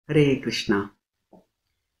Hare Krishna.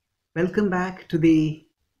 Welcome back to the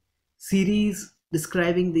series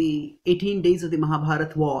describing the 18 days of the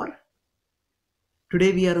Mahabharata war.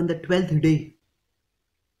 Today we are on the 12th day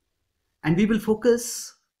and we will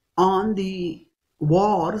focus on the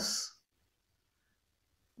war's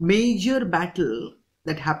major battle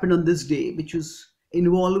that happened on this day, which was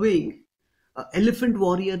involving an elephant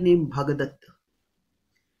warrior named Bhagadatta.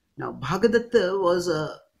 Now, Bhagadatta was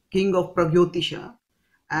a king of Pragyotisha,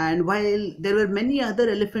 and while there were many other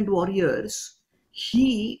elephant warriors,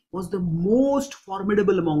 he was the most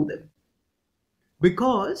formidable among them.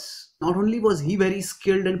 Because not only was he very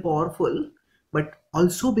skilled and powerful, but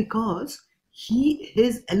also because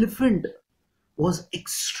his elephant was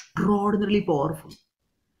extraordinarily powerful.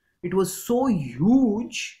 It was so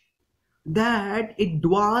huge that it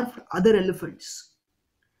dwarfed other elephants.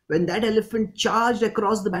 When that elephant charged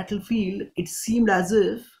across the battlefield, it seemed as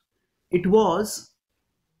if it was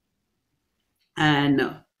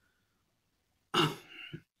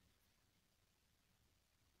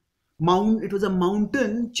it was a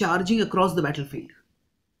mountain charging across the battlefield.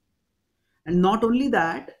 And not only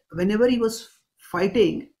that, whenever he was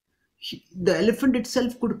fighting, the elephant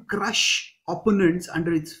itself could crush opponents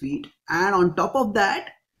under its feet, and on top of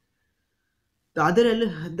that,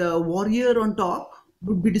 the warrior on top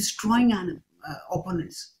would be destroying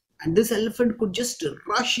opponents, and this elephant could just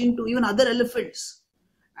rush into even other elephants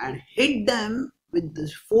and hit them with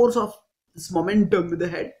the force of this momentum with the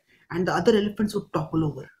head, and the other elephants would topple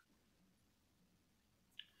over.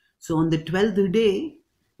 So on the 12th day,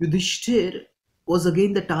 Yudhishthir was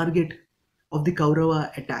again the target of the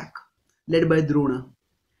Kaurava attack led by Drona.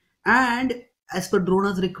 And as per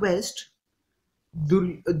Drona's request,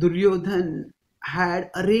 Duryodhan had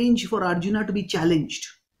arranged for Arjuna to be challenged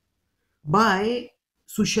by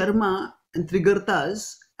Susharma and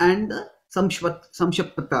Trigartas and the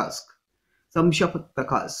Samshaptakas.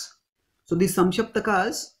 So these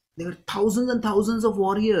Samshaptakas, there were thousands and thousands of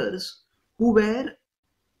warriors who were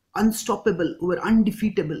unstoppable, who were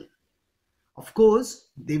undefeatable. Of course,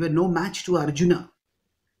 they were no match to Arjuna,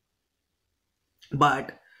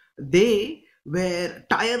 but they were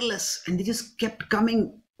tireless and they just kept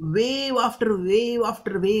coming wave after wave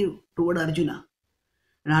after wave toward Arjuna.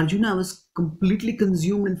 And Arjuna was completely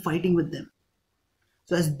consumed in fighting with them.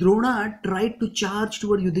 So as Drona tried to charge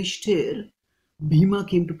toward Yudhishthir, Bhima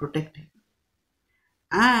came to protect him.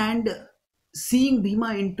 And seeing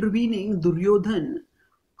Bhima intervening, Duryodhan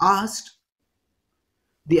asked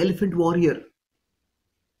the elephant warrior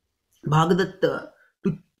Bhagadatta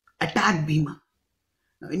to attack Bhima.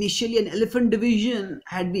 Now, initially, an elephant division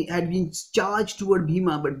had been charged toward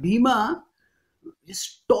Bhima, but Bhima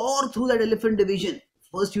just tore through that elephant division,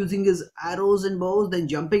 first using his arrows and bows, then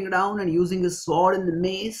jumping down and using his sword and the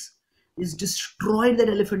mace. He's destroyed that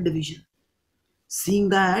elephant division. Seeing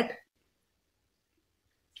that,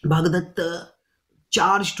 Bhagadatta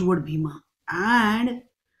charged toward Bhima, and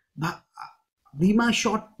Bhima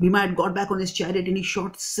had got back on his chariot and he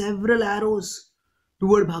shot several arrows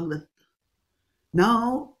toward Bhagadatta.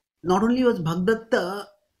 Now, not only was Bhagadatta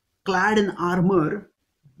clad in armor,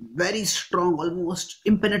 very strong, almost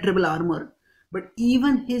impenetrable armor, but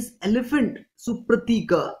even his elephant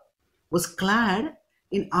Supratika was clad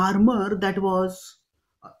in armor that was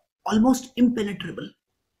almost impenetrable.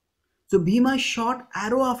 So Bhima shot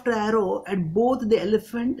arrow after arrow at both the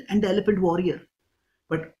elephant and the elephant warrior,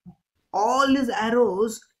 but all his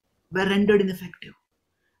arrows were rendered ineffective.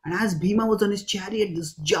 And as Bhima was on his chariot,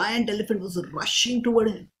 this giant elephant was rushing toward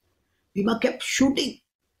him. Bhima kept shooting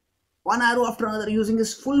one arrow after another using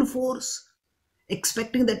his full force,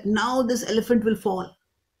 expecting that now this elephant will fall.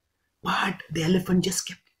 But the elephant just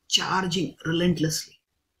kept charging relentlessly.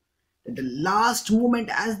 At the last moment,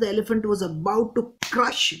 as the elephant was about to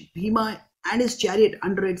crush Bhima and his chariot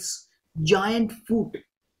under its giant foot,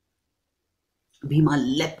 Bhima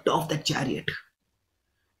leapt off that chariot,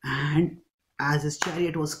 and as his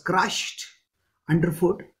chariot was crushed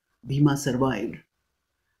underfoot, Bhima survived.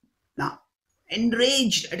 Now,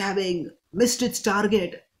 enraged at having missed its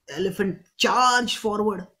target, the elephant charged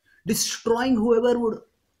forward, destroying whoever would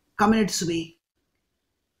come in its way.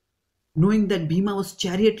 Knowing that Bhima was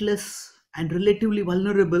chariotless and relatively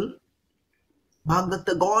vulnerable,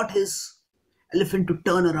 Bhagadatta got his elephant to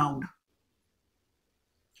turn around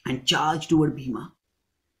and charge toward Bhima.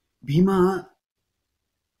 Bhima,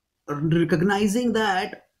 recognizing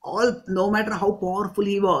that no matter how powerful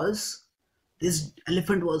he was, this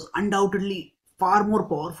elephant was undoubtedly far more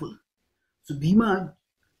powerful. So Bhima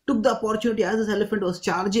took the opportunity as this elephant was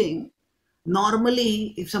charging.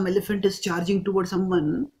 Normally, if some elephant is charging toward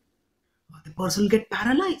someone, the person will get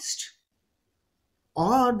paralyzed.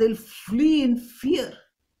 or they'll flee in fear.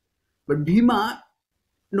 But Bhima,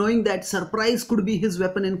 knowing that surprise could be his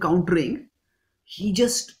weapon in countering, he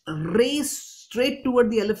just raced straight toward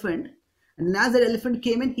the elephant. And as that elephant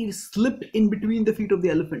came in, he slipped in between the feet of the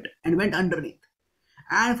elephant and went underneath.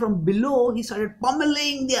 And from below, he started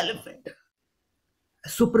pummeling the elephant.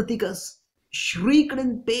 Supratika shrieked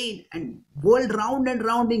in pain and whirled round and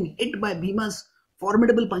round, being hit by Bhima's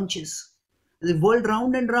formidable punches. As he whirled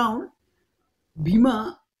round and round,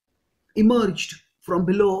 Bhima emerged from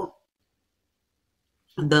below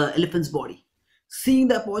the elephant's body. Seeing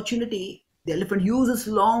the opportunity, the elephant used his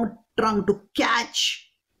long trunk to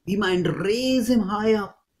catch Bhima and raise him high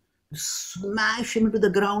up, smash him into the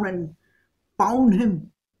ground and pound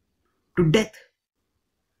him to death.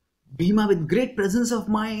 Bhima, with great presence of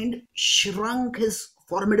mind, shrunk his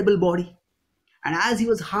formidable body, and as he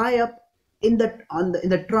was high up in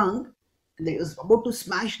the trunk, and he was about to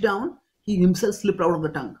smash down, he himself slipped out of the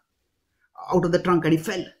trunk, and he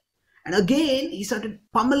fell. And again, he started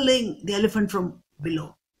pummeling the elephant from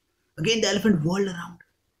below. Again, the elephant whirled around.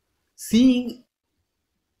 Seeing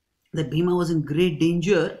that Bhima was in great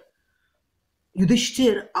danger,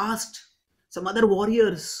 Yudhishthir asked some other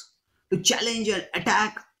warriors to challenge and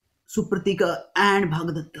attack Supratika and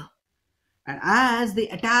Bhagadatta. And as they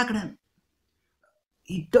attacked him,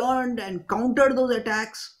 he turned and countered those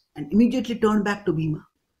attacks and immediately turned back to Bhima.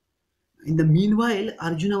 In the meanwhile,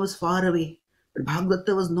 Arjuna was far away. But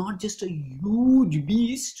Bhagadatta was not just a huge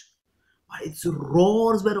beast, but its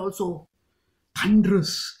roars were also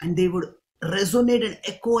thunderous, and they would resonate and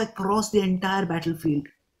echo across the entire battlefield.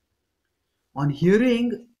 On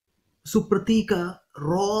hearing Supratika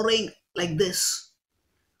roaring like this,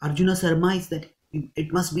 Arjuna surmised that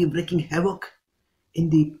it must be wreaking havoc in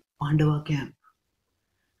the Pandava camp.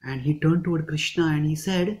 And he turned toward Krishna and he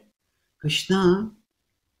said, Krishna,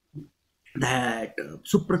 that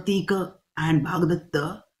Supratika and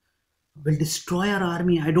Bhagadatta will destroy our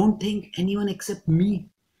army. I don't think anyone except me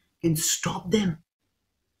can stop them.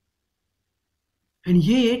 And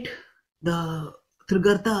yet, the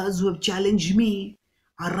Trigartas who have challenged me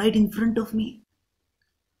are right in front of me.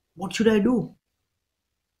 What should I do?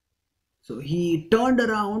 So he turned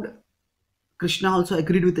around. Krishna also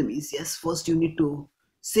agreed with him. He says, yes, first you need to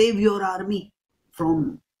save your army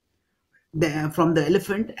from the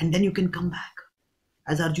elephant, and then you can come back.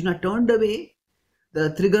 As Arjuna turned away,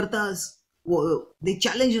 the Trigartas, they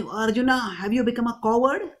challenged Arjuna, have you become a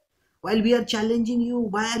coward? While we are challenging you,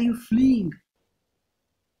 why are you fleeing?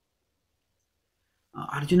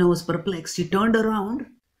 Arjuna was perplexed. He turned around.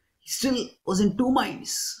 He still was in two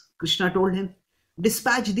minds. Krishna told him,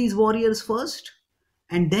 dispatch these warriors first,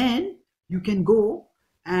 and then you can go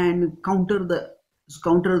and counter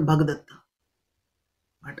Bhagadatta.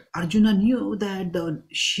 But Arjuna knew that the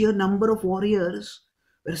sheer number of warriors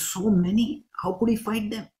were so many. How could he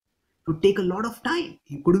fight them? It would take a lot of time.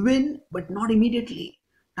 He could win, but not immediately.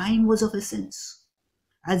 Time was of essence.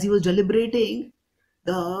 As he was deliberating,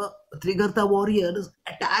 the Trigarta warriors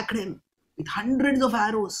attacked him with hundreds of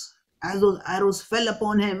arrows. As those arrows fell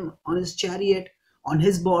upon him, on his chariot, on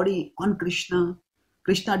his body, on Krishna,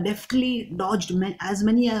 Krishna deftly dodged as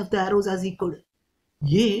many of the arrows as he could.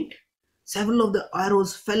 Yet, several of the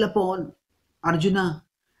arrows fell upon Arjuna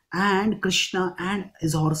and Krishna and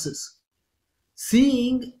his horses.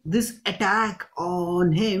 Seeing this attack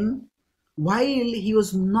on him, while he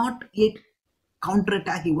was not yet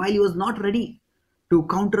counterattacking, while he was not ready to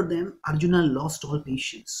counter them, Arjuna lost all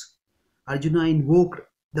patience. Arjuna invoked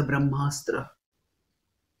the Brahmastra,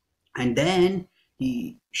 and then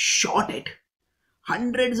he shot it.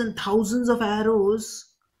 Hundreds and thousands of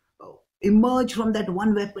arrows emerged from that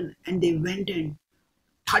one weapon, and they went and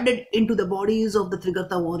thudded into the bodies of the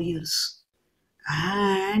Trigarta warriors.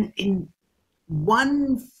 And in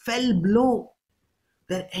one fell blow,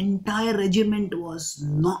 their entire regiment was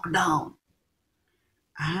knocked down.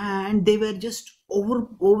 And they were just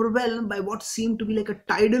overwhelmed by what seemed to be like a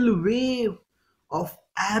tidal wave of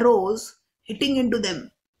arrows hitting into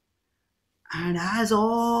them. And as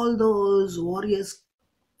all those warriors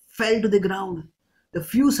fell to the ground, the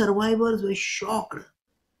few survivors were shocked,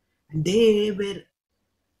 and they were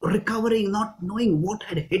recovering, not knowing what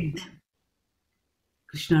had hit them.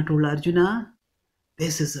 Krishna told Arjuna,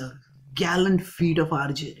 this is a gallant feat of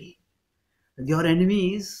archery. Your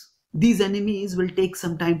enemies, these enemies will take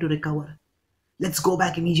some time to recover. Let's go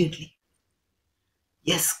back immediately.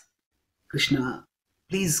 Yes, Krishna,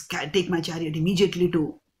 please take my chariot immediately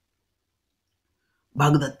to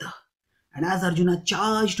Bhagadatta. And as Arjuna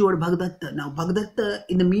charged toward Bhagadatta, now Bhagadatta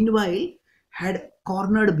in the meanwhile had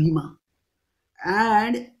cornered Bhima.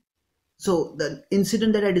 And so the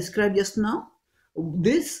incident that I described just now,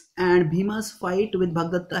 This and Bhima's fight with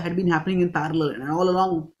Bhagadatta had been happening in parallel, and all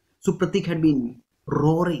along Supratik had been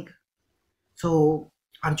roaring. So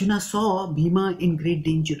Arjuna saw Bhima in great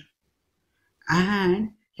danger,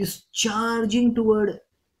 and he's charging toward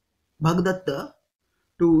Bhagadatta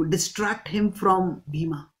to distract him from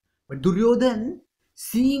Bhima. But Duryodhan,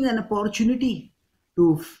 seeing an opportunity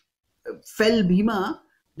to fell Bhima,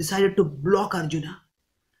 decided to block Arjuna,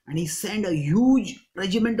 and he sent a huge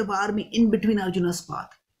regiment of army in between Arjuna's path.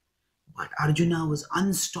 But Arjuna was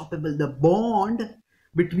unstoppable. The bond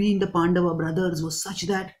between the Pandava brothers was such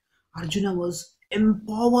that Arjuna was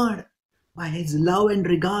empowered by his love and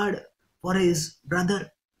regard for his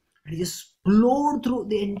brother. And he just plowed through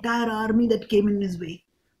the entire army that came in his way,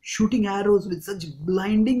 shooting arrows with such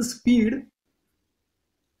blinding speed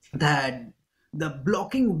that the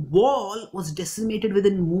blocking wall was decimated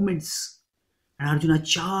within moments. And Arjuna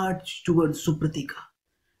charged towards Supratika,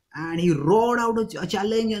 and he roared out a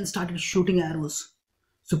challenge and started shooting arrows.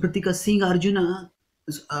 Supratika, seeing Arjuna,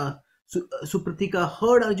 Supratika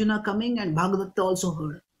heard Arjuna coming, and Bhagadatta also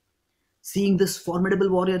heard. Seeing this formidable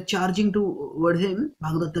warrior charging toward him,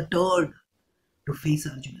 Bhagadatta turned to face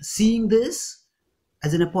Arjuna. Seeing this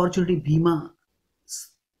as an opportunity, Bhima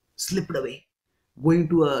slipped away. Going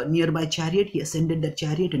to a nearby chariot, he ascended that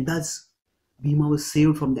chariot, and thus Bhima was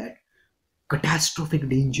saved from that catastrophic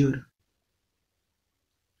danger.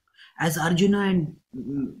 As Arjuna and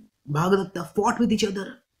Bhagadatta fought with each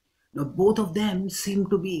other, now both of them seemed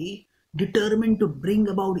to be determined to bring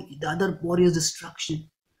about the other warrior's destruction.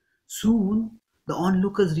 Soon, the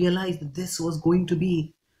onlookers realized that this was going to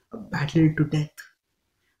be a battle to death.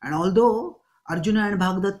 And although Arjuna and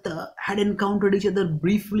Bhagadatta had encountered each other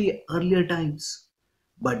briefly earlier times,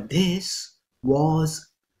 but this was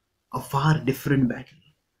a far different battle.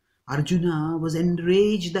 Arjuna was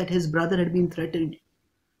enraged that his brother had been threatened.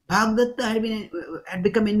 Bhagadatta had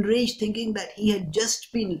become enraged, thinking that he had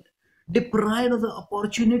just been deprived of the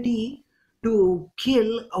opportunity to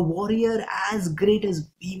kill a warrior as great as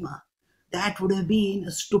Bhima. That would have been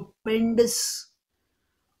a stupendous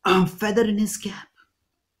feather in his cap.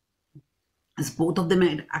 As both of them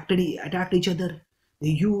had attacked each other, they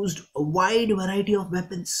used a wide variety of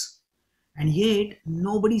weapons, and yet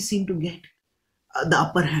nobody seemed to get the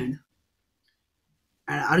upper hand.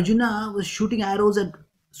 And Arjuna was shooting arrows at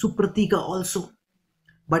Supratika also,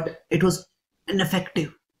 but it was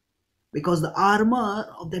ineffective because the armor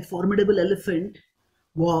of that formidable elephant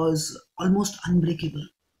was almost unbreakable.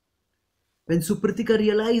 When Supratika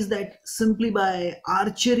realized that simply by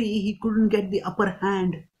archery he couldn't get the upper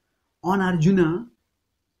hand on Arjuna,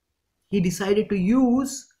 he decided to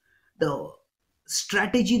use the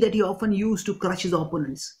strategy that he often used to crush his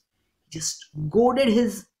opponents. He just goaded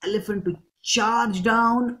his elephant to charge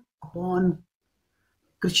down upon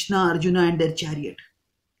Krishna, Arjuna and their chariot.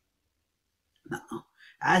 Now,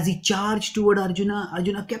 as he charged toward Arjuna,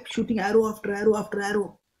 Arjuna kept shooting arrow after arrow after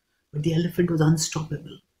arrow, but the elephant was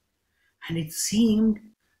unstoppable. And it seemed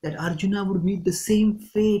that Arjuna would meet the same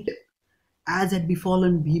fate as had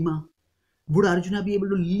befallen Bhima. Would Arjuna be able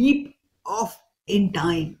to leap off in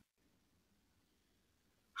time?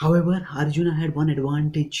 However, Arjuna had one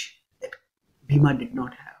advantage that Bhima did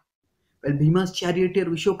not have. Well, Bhima's charioteer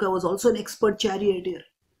Vishoka was also an expert charioteer,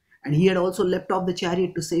 and he had also leapt off the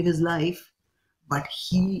chariot to save his life, but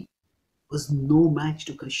he was no match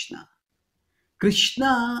to Krishna.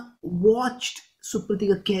 Krishna watched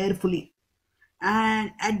Supratika carefully,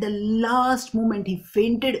 and at the last moment he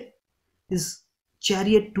fainted his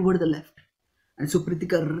chariot toward the left, and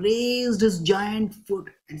Supratika raised his giant foot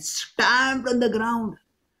and stamped on the ground,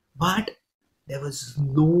 but there was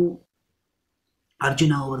no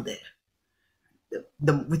Arjuna over there.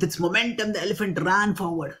 With its momentum, the elephant ran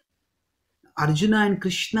forward. Arjuna and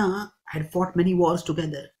Krishna had fought many wars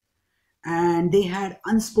together, and they had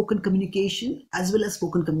unspoken communication as well as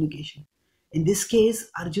spoken communication. In this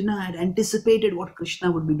case, Arjuna had anticipated what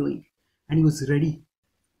Krishna would be doing, and he was ready.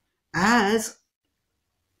 As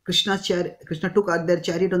Krishna took out their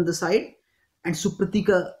chariot on the side, and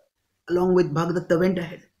Supratika along with Bhagadatta went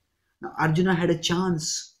ahead. Now Arjuna had a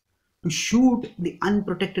chance to shoot the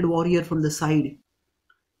unprotected warrior from the side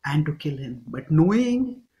and to kill him. But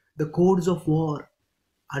knowing the codes of war,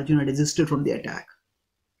 Arjuna desisted from the attack.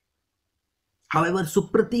 However,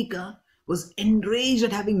 Supratika was enraged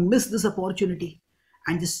at having missed this opportunity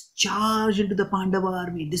and just charged into the Pandava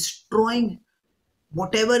army, destroying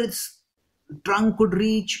whatever its trunk could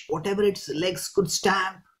reach, whatever its legs could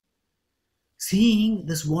stamp. Seeing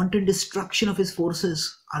this wanton destruction of his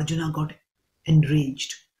forces, Arjuna got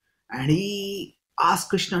enraged and he asked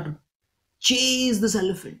Krishna to chase this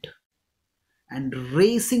elephant. And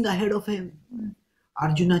racing ahead of him,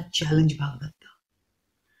 Arjuna challenged Bhagadatta,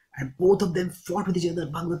 and both of them fought with each other.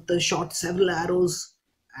 Bhagadatta shot several arrows,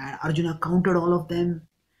 and Arjuna countered all of them.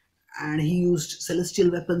 And he used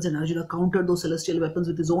celestial weapons, and Arjuna countered those celestial weapons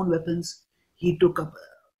with his own weapons. He took up a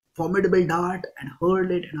formidable dart and hurled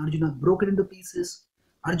it, and Arjuna broke it into pieces.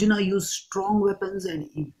 Arjuna used strong weapons, and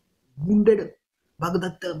he wounded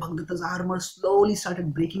Bhagadatta. Bhagadatta's armor slowly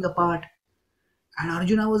started breaking apart, and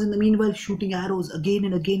Arjuna was in the meanwhile shooting arrows again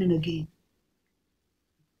and again and again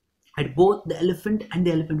at both the elephant and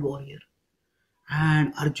the elephant warrior.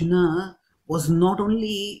 And Arjuna was not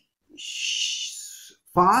only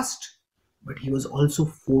fast, but he was also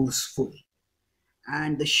forceful.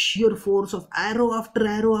 And the sheer force of arrow after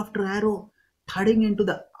arrow after arrow thudding into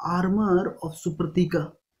the armor of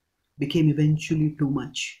Supratika became eventually too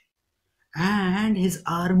much. And his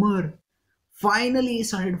armor finally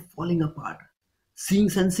started falling apart.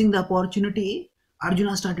 Sensing the opportunity,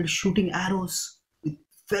 Arjuna started shooting arrows with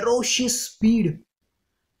ferocious speed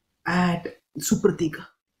at Supratika.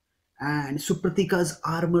 And Supratika's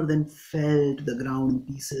armor then fell to the ground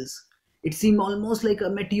in pieces. It seemed almost like a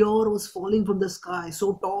meteor was falling from the sky,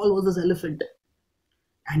 so tall was this elephant.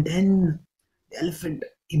 And then the elephant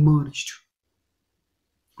emerged.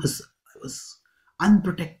 It was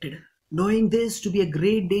unprotected. Knowing this to be a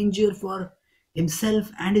great danger for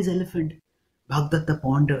himself and his elephant, Bhagadatta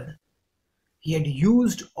pondered. He had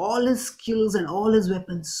used all his skills and all his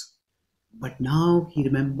weapons, but now he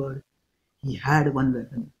remembered he had one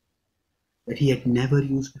weapon that he had never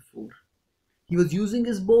used before. He was using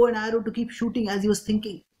his bow and arrow to keep shooting as he was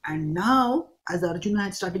thinking. And now, as Arjuna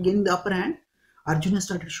had started gaining the upper hand, Arjuna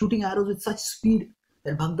started shooting arrows with such speed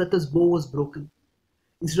that Bhagadatta's bow was broken.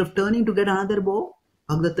 Instead of turning to get another bow,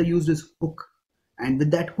 Bhagadatta used his hook. And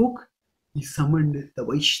with that hook, he summoned the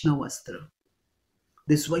Vaishnava Astra.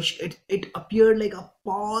 It appeared like a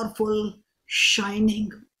powerful,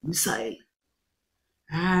 shining missile.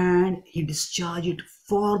 And he discharged it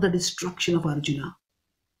for the destruction of Arjuna.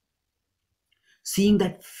 Seeing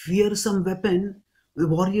that fearsome weapon, the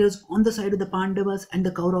warriors on the side of the Pandavas and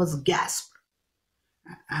the Kauravas gasped.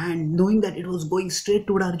 And knowing that it was going straight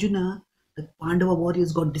toward Arjuna, the Pandava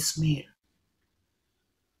warriors got dismayed.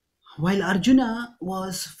 While Arjuna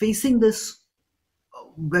was facing this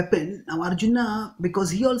weapon, now Arjuna, because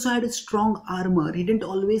he also had a strong armor, he didn't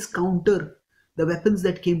always counter the weapons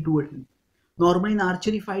that came toward him. Normally in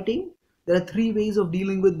archery fighting, there are three ways of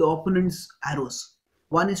dealing with the opponent's arrows.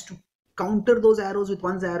 One is to counter those arrows with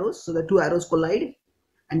one's arrows, so that two arrows collide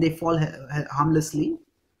and they fall harmlessly.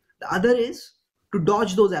 The other is to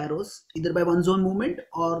dodge those arrows, either by one's own movement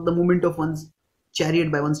or the movement of one's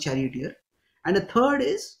chariot by one's charioteer. And the third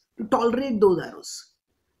is to tolerate those arrows.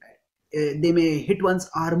 They may hit one's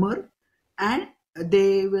armor and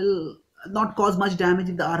they will not cause much damage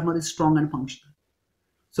if the armor is strong and functional.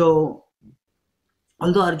 So,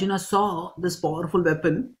 although Arjuna saw this powerful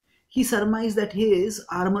weapon, he surmised that his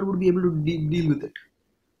armor would be able to deal with it,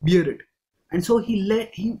 bear it. And so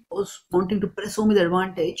he was wanting to press home his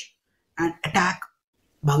advantage and attack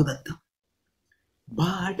Bhagadatta.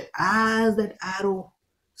 But as that arrow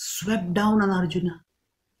swept down on Arjuna,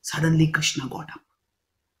 suddenly Krishna got up.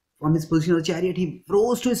 From his position of the chariot, he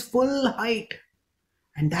rose to his full height.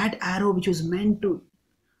 And that arrow, which was meant to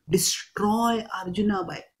destroy Arjuna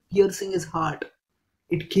by piercing his heart,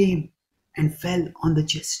 it came and fell on the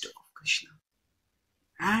chest of Krishna.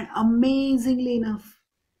 And amazingly enough,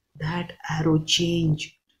 that arrow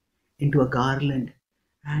changed into a garland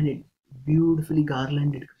and it beautifully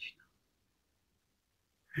garlanded Krishna.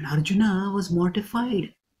 And Arjuna was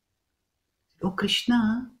mortified. Oh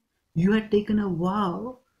Krishna, you had taken a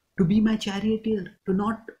vow to be my charioteer, to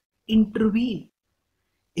not intervene.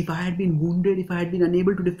 If I had been wounded, if I had been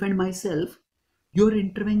unable to defend myself, your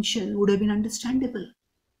intervention would have been understandable.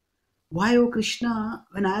 Why, O Krishna,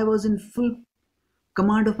 when I was in full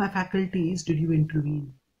command of my faculties, did you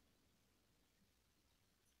intervene?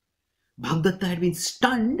 Bhagadatta had been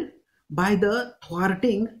stunned by the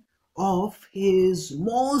thwarting of his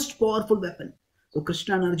most powerful weapon. So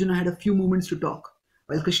Krishna and Arjuna had a few moments to talk.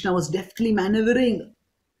 While Krishna was deftly maneuvering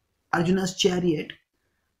Arjuna's chariot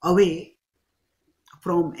away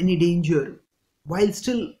from any danger, while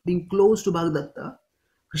still being close to Bhagadatta,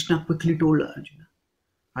 Krishna quickly told Arjuna,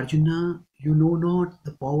 Arjuna, you know not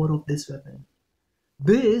the power of this weapon.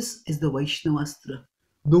 This is the Vaishnava Astra.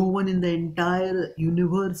 No one in the entire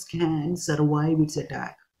universe can survive its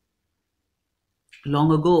attack.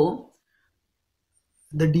 Long ago,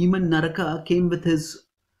 the demon Naraka came with his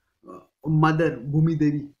mother, Bhumi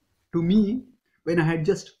Devi, to me when I had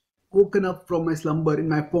just woken up from my slumber in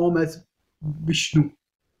my form as Vishnu.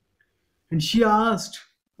 And she asked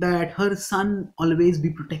that her son always be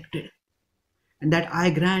protected, and that I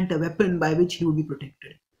grant a weapon by which he would be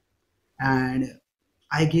protected. And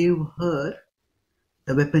I gave her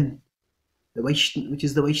the weapon, which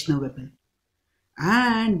is the Vaishnava weapon.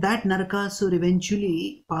 And that Narakasur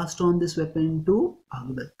eventually passed on this weapon to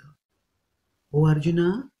Bhagadatta. Oh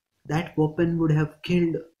Arjuna, that weapon would have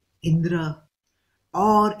killed Indra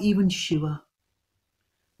or even Shiva.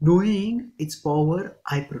 Knowing its power,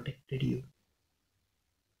 I protected you.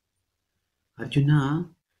 Arjuna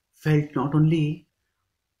felt not only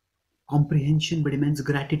comprehension but immense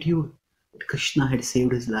gratitude that Krishna had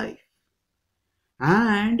saved his life.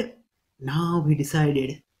 And now he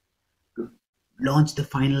decided to launch the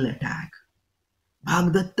final attack.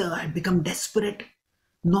 Bhagadatta had become desperate,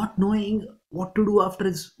 not knowing what to do after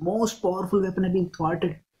his most powerful weapon had been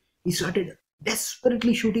thwarted. He started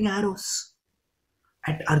desperately shooting arrows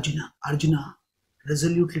at Arjuna. Arjuna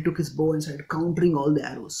resolutely took his bow and started countering all the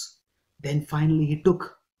arrows. Then finally he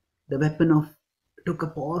took a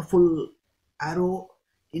powerful arrow,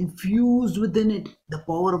 infused within it the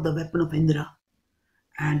power of the weapon of Indra,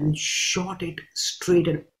 and shot it straight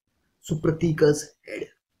at Supratika's head.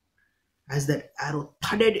 As that arrow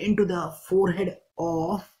thudded into the forehead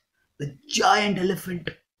of the giant elephant,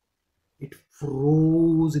 it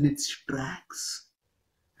froze in its tracks,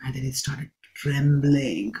 and then it started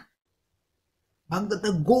trembling.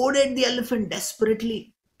 Bhagadatta goaded the elephant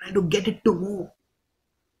desperately, trying to get it to move,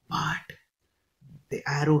 but the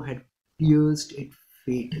arrow had pierced it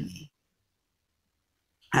fatally.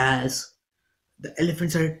 As the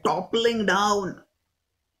elephant started toppling down,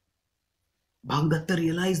 Bhagadatta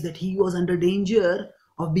realized that he was under danger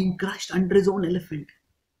of being crushed under his own elephant.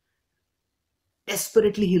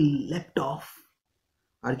 Desperately, he leapt off.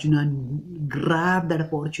 Arjuna grabbed that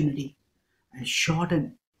opportunity and shot a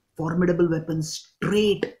formidable weapon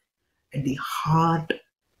straight at the heart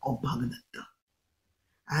of Bhagadatta.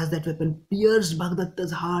 As that weapon pierced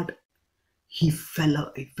Bhagadatta's heart, he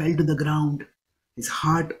fell to the ground. His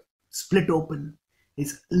heart split open.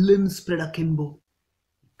 His limbs spread akimbo.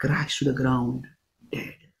 He crashed to the ground,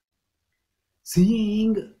 dead.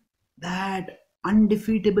 Seeing that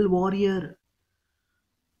undefeatable warrior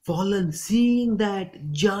fallen, seeing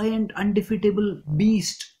that giant undefeatable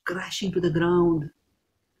beast crashing to the ground,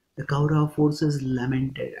 the Kaurava forces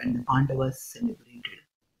lamented and the Pandavas celebrated.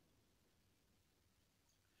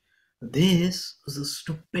 This was a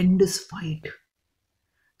stupendous fight,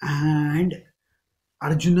 and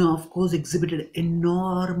Arjuna, of course, exhibited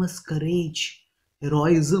enormous courage,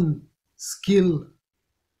 heroism, skill,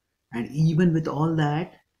 and even with all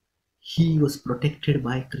that, he was protected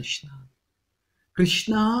by Krishna.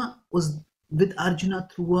 Krishna was with Arjuna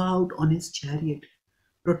throughout on his chariot,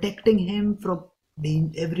 protecting him from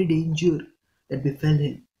every danger that befell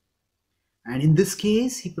him. And in this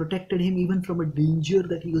case, he protected him even from a danger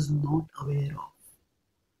that he was not aware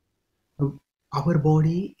of. Our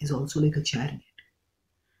body is also like a chariot,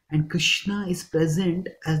 and Krishna is present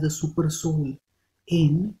as the super soul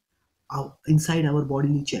inside our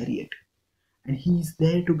bodily chariot, and he is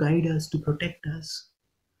there to guide us, to protect us.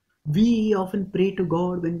 We often pray to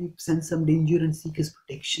God when we sense some danger and seek his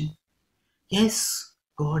protection. Yes,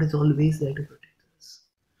 God is always there to protect us.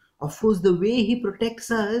 Of course, the way he protects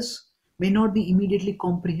us may not be immediately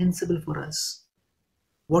comprehensible for us.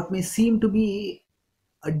 What may seem to be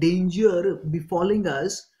a danger befalling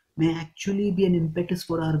us may actually be an impetus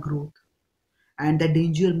for our growth, and that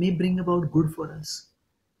danger may bring about good for us.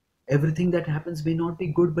 Everything that happens may not be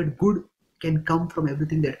good, but good can come from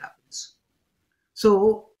everything that happens.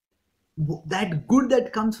 So that good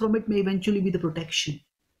that comes from it may eventually be the protection.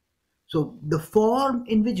 So the form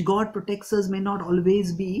in which God protects us may not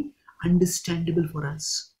always be understandable for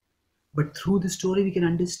us, but through the story we can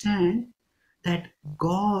understand that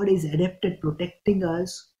God is adept at protecting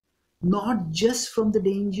us, not just from the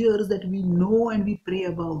dangers that we know and we pray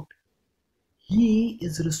about. He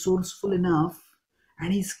is resourceful enough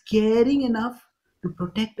and He's caring enough to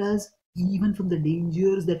protect us even from the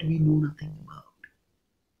dangers that we know nothing about.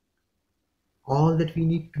 All that we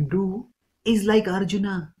need to do is, like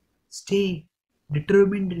Arjuna, stay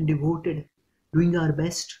determined and devoted, doing our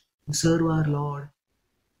best to serve our Lord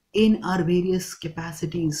in our various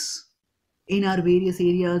capacities, in our various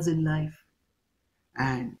areas in life.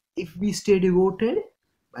 And if we stay devoted,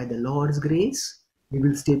 by the Lord's grace, we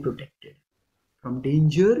will stay protected from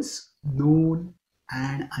dangers known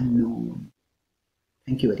and unknown.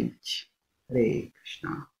 Thank you very much. Hare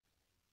Krishna.